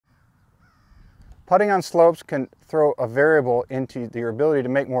putting on slopes can throw a variable into your ability to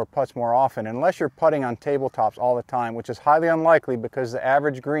make more putts more often, unless you're putting on tabletops all the time, which is highly unlikely because the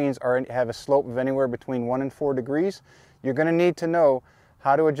average greens have a slope of anywhere between 1 and 4 degrees. You're going to need to know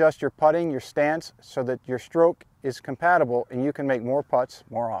how to adjust your putting, your stance, so that your stroke is compatible and you can make more putts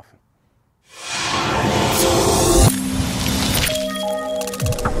more often.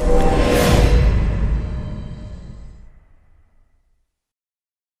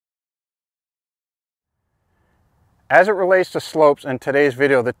 As it relates to slopes in today's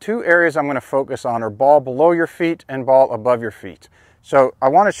video, the two areas I'm going to focus on are ball below your feet and ball above your feet. So I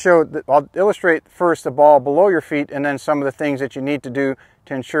want to show, I'll illustrate first the ball below your feet and then some of the things that you need to do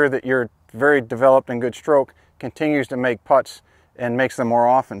to ensure that your very developed and good stroke continues to make putts and makes them more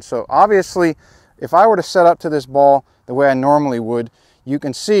often. So obviously, if I were to set up to this ball the way I normally would, you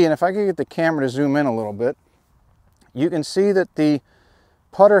can see, and if I could get the camera to zoom in a little bit, you can see that the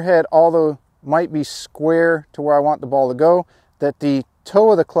putter head, although might be square to where I want the ball to go, that the toe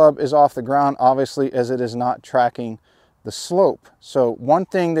of the club is off the ground, obviously, as it is not tracking the slope. So one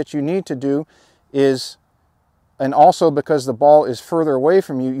thing that you need to do is, and also because the ball is further away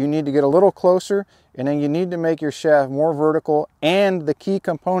from you, you need to get a little closer, and then you need to make your shaft more vertical. And the key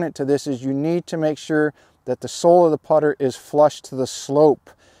component to this is you need to make sure that the sole of the putter is flush to the slope.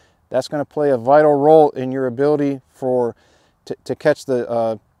 That's going to play a vital role in your ability to catch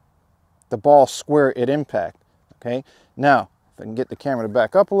the ball square at impact. Okay, now if I can get the camera to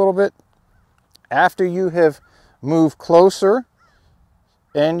back up a little bit, after you have moved closer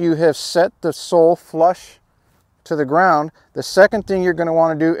and you have set the sole flush to the ground, the second thing you're going to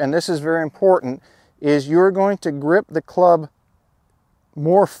want to do, and this is very important, is you're going to grip the club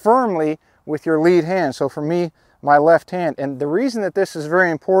more firmly with your lead hand. So for me, my left hand. And the reason that this is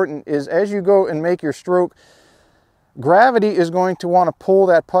very important is as you go and make your stroke, gravity is going to want to pull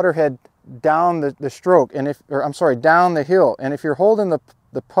that putter head down the stroke, and down the hill. And if you're holding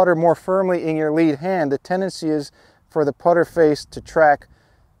the putter more firmly in your lead hand, the tendency is for the putter face to track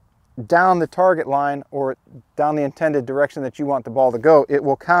down the target line or down the intended direction that you want the ball to go. It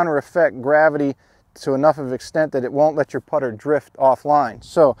will counter effect gravity to enough of an extent that it won't let your putter drift offline.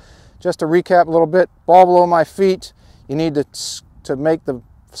 So just to recap a little bit, ball below my feet, you need to make the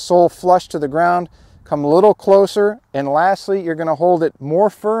sole flush to the ground, come a little closer, and lastly, you're going to hold it more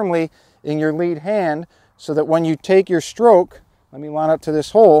firmly in your lead hand so that when you take your stroke, let me line up to this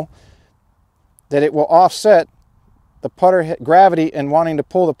hole, that it will offset the putter head gravity and wanting to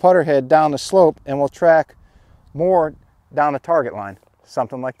pull the putter head down the slope, and will track more down the target line,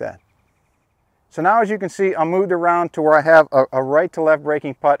 something like that. So now, as you can see, I'm moved around to where I have a right to left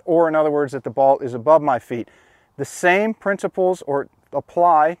breaking putt, or in other words, that the ball is above my feet. The same principles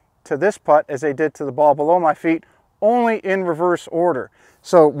apply to this putt as they did to the ball below my feet, only in reverse order.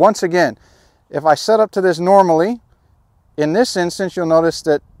 So once again, if I set up to this normally, in this instance, you'll notice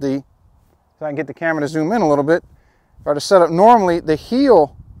that if I can get the camera to zoom in a little bit, if I were to set up normally, the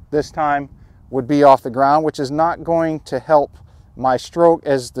heel this time would be off the ground, which is not going to help my stroke,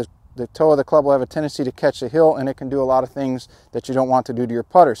 as the toe of the club will have a tendency to catch the hill, and it can do a lot of things that you don't want to do to your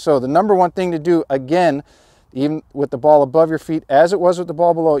putter. So the number one thing to do, again, even with the ball above your feet, as it was with the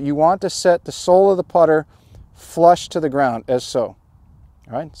ball below, you want to set the sole of the putter flush to the ground, as so.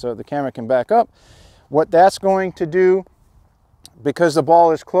 All right, so the camera can back up. What that's going to do, because the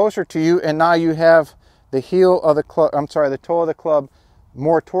ball is closer to you, and now you have the heel of the club, the toe of the club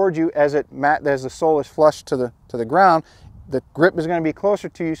more towards you as the sole is flush to the ground, the grip is going to be closer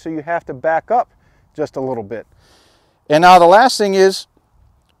to you, so you have to back up just a little bit. And now the last thing is,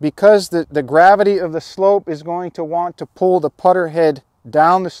 because the gravity of the slope is going to want to pull the putter head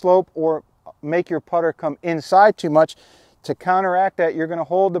down the slope or make your putter come inside too much, to counteract that, you're going to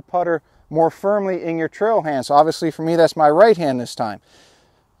hold the putter more firmly in your trail hand. So obviously for me, that's my right hand this time.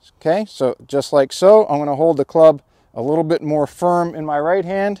 Okay, so just like so, I'm going to hold the club a little bit more firm in my right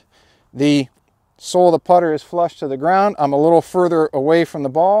hand. The sole of the putter is flush to the ground. I'm a little further away from the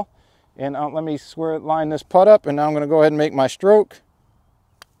ball. And let me line this putt up, and now I'm going to go ahead and make my stroke.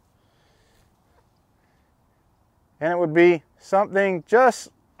 And it would be something just,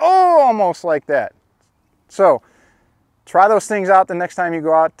 almost like that. So try those things out the next time you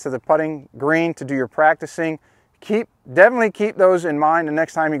go out to the putting green to do your practicing. Definitely keep those in mind the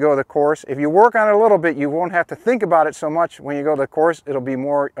next time you go to the course. If you work on it a little bit, you won't have to think about it so much when you go to the course. It'll be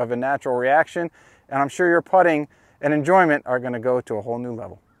more of a natural reaction, and I'm sure your putting and enjoyment are going to go to a whole new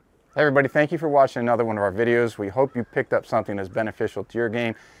level. Hey everybody, thank you for watching another one of our videos. We hope you picked up something that's beneficial to your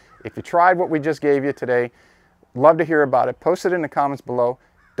game. If you tried what we just gave you today, love to hear about it. Post it in the comments below.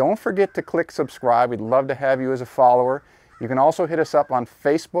 Don't forget to click subscribe. We'd love to have you as a follower. You can also hit us up on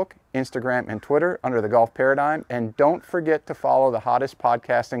Facebook, Instagram, and Twitter under The Golf Paradigm. And don't forget to follow the hottest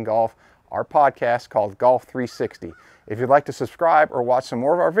podcast in golf, our podcast called Golf 360. If you'd like to subscribe or watch some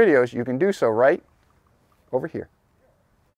more of our videos, you can do so right over here.